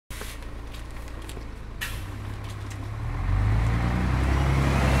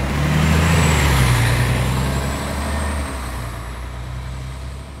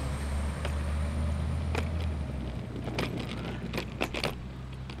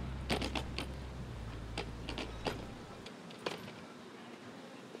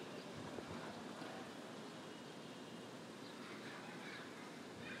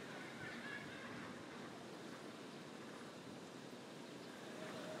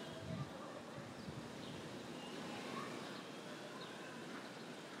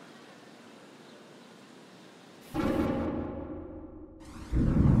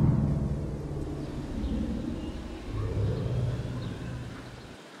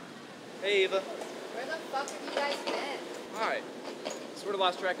Hey, Eva. Where the fuck have you guys been? Hi. Sort of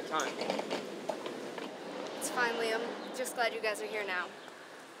lost track of time. It's fine, Liam. Just glad you guys are here now.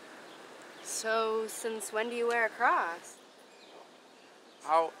 So, since when do you wear a cross?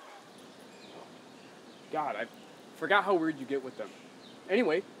 How? God, I forgot how weird you get with them.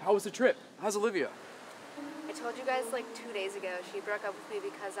 Anyway, how was the trip? How's Olivia? I told you guys like 2 days ago she broke up with me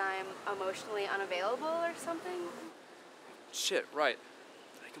because I'm emotionally unavailable or something. Shit, right.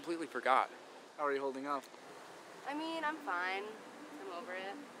 I completely forgot. How are you holding up? I mean, I'm fine. I'm over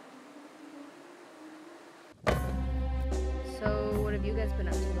it. So, what have you guys been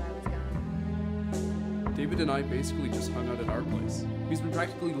up to while I was gone? David and I basically just hung out at our place. He's been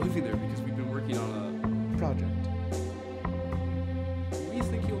practically living there because we've been working on a project. We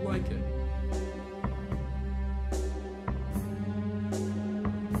think you'll like it.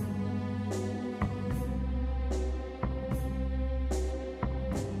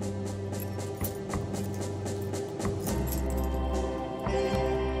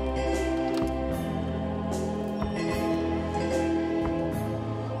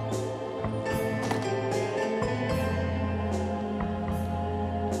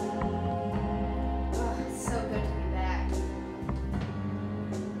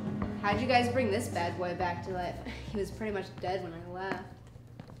 How'd you guys bring this bad boy back to life? He was pretty much dead when I left.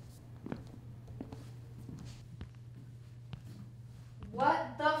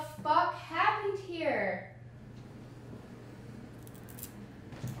 What the fuck happened here?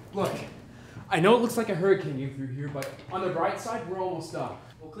 Look, I know it looks like a hurricane came through here, but on the bright side, we're almost done.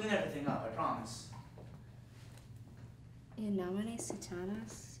 We'll clean everything up, I promise. In nomine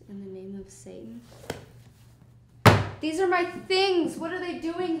Satanas, in the name of Satan. These are my things. What are they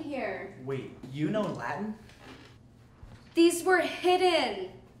doing here? Wait, you know Latin? These were hidden.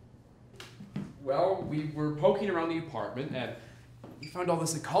 Well, we were poking around the apartment and we found all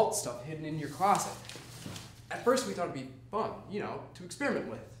this occult stuff hidden in your closet. At first we thought it'd be fun, you know, to experiment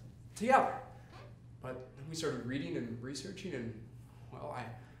with, together. But then we started reading and researching and, well,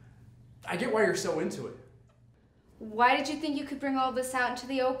 I get why you're so into it. Why did you think you could bring all this out into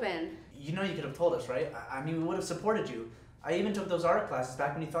the open? You know you could have told us, right? I mean, we would have supported you. I even took those art classes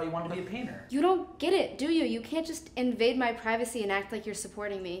back when you thought you wanted to be a painter. You don't get it, do you? You can't just invade my privacy and act like you're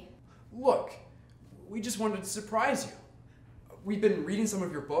supporting me. Look, we just wanted to surprise you. We've been reading some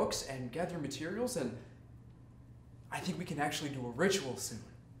of your books and gathering materials, and I think we can actually do a ritual soon.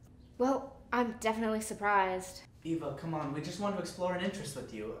 Well, I'm definitely surprised. Eva, come on, we just want to explore an interest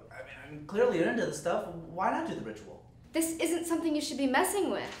with you. I mean, clearly you're into this stuff. Why not do the ritual? This isn't something you should be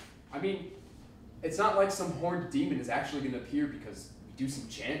messing with. I mean, it's not like some horned demon is actually going to appear because we do some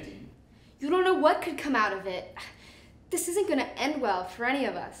chanting. You don't know what could come out of it. This isn't going to end well for any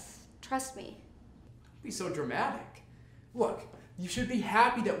of us. Trust me. Don't be so dramatic. Look, you should be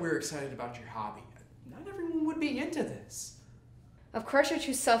happy that we're excited about your hobby. Not everyone would be into this. Of course you're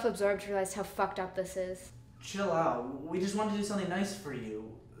too self-absorbed to realize how fucked up this is. Chill out. We just want to do something nice for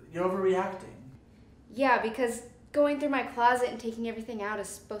you. You're overreacting. Yeah, because going through my closet and taking everything out is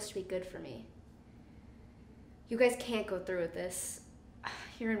supposed to be good for me. You guys can't go through with this.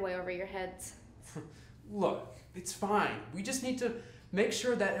 You're in way over your heads. Look, it's fine. We just need to make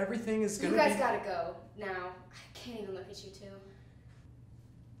sure that everything is gonna be... You guys gotta go now. I can't even look at you two.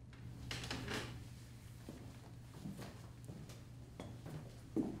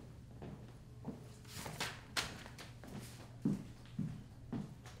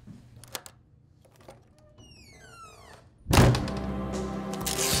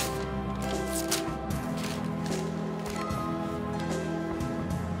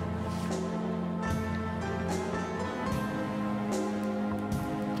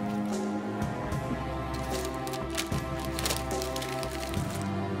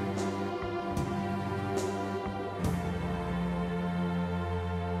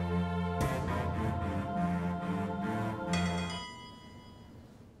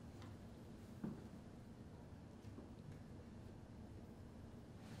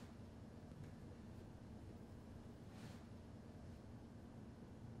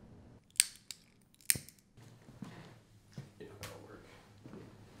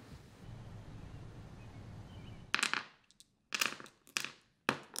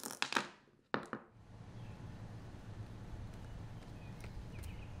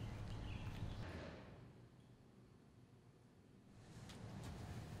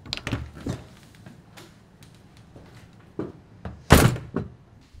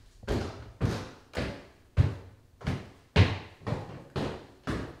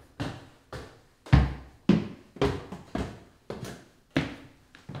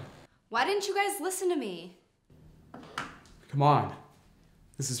 Why didn't you guys listen to me? Come on.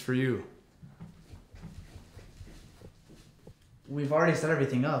 This is for you. We've already set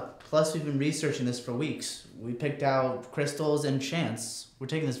everything up. Plus, we've been researching this for weeks. We picked out crystals and chants. We're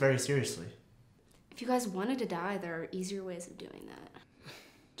taking this very seriously. If you guys wanted to die, there are easier ways of doing that.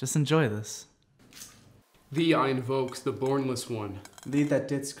 Just enjoy this. Thee I invoke, the bornless one. Thee that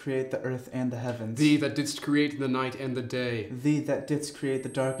didst create the earth and the heavens. Thee that didst create the night and the day. Thee that didst create the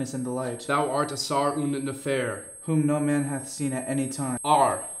darkness and the light. Thou art Asar un Nefer. Whom no man hath seen at any time.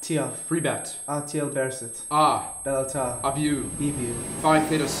 Ar. Tiaf. Fribet. Atiel Bersit. Ah. Belata. Abu. Eviu. Phi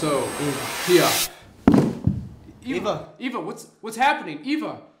Theta So. Eva. Tia. Eva. Eva, what's happening?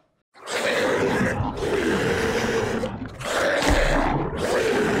 Eva.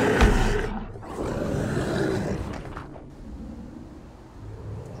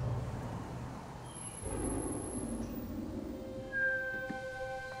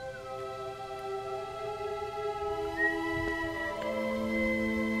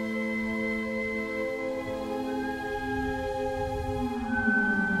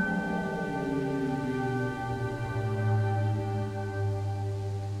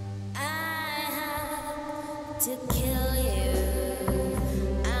 To kill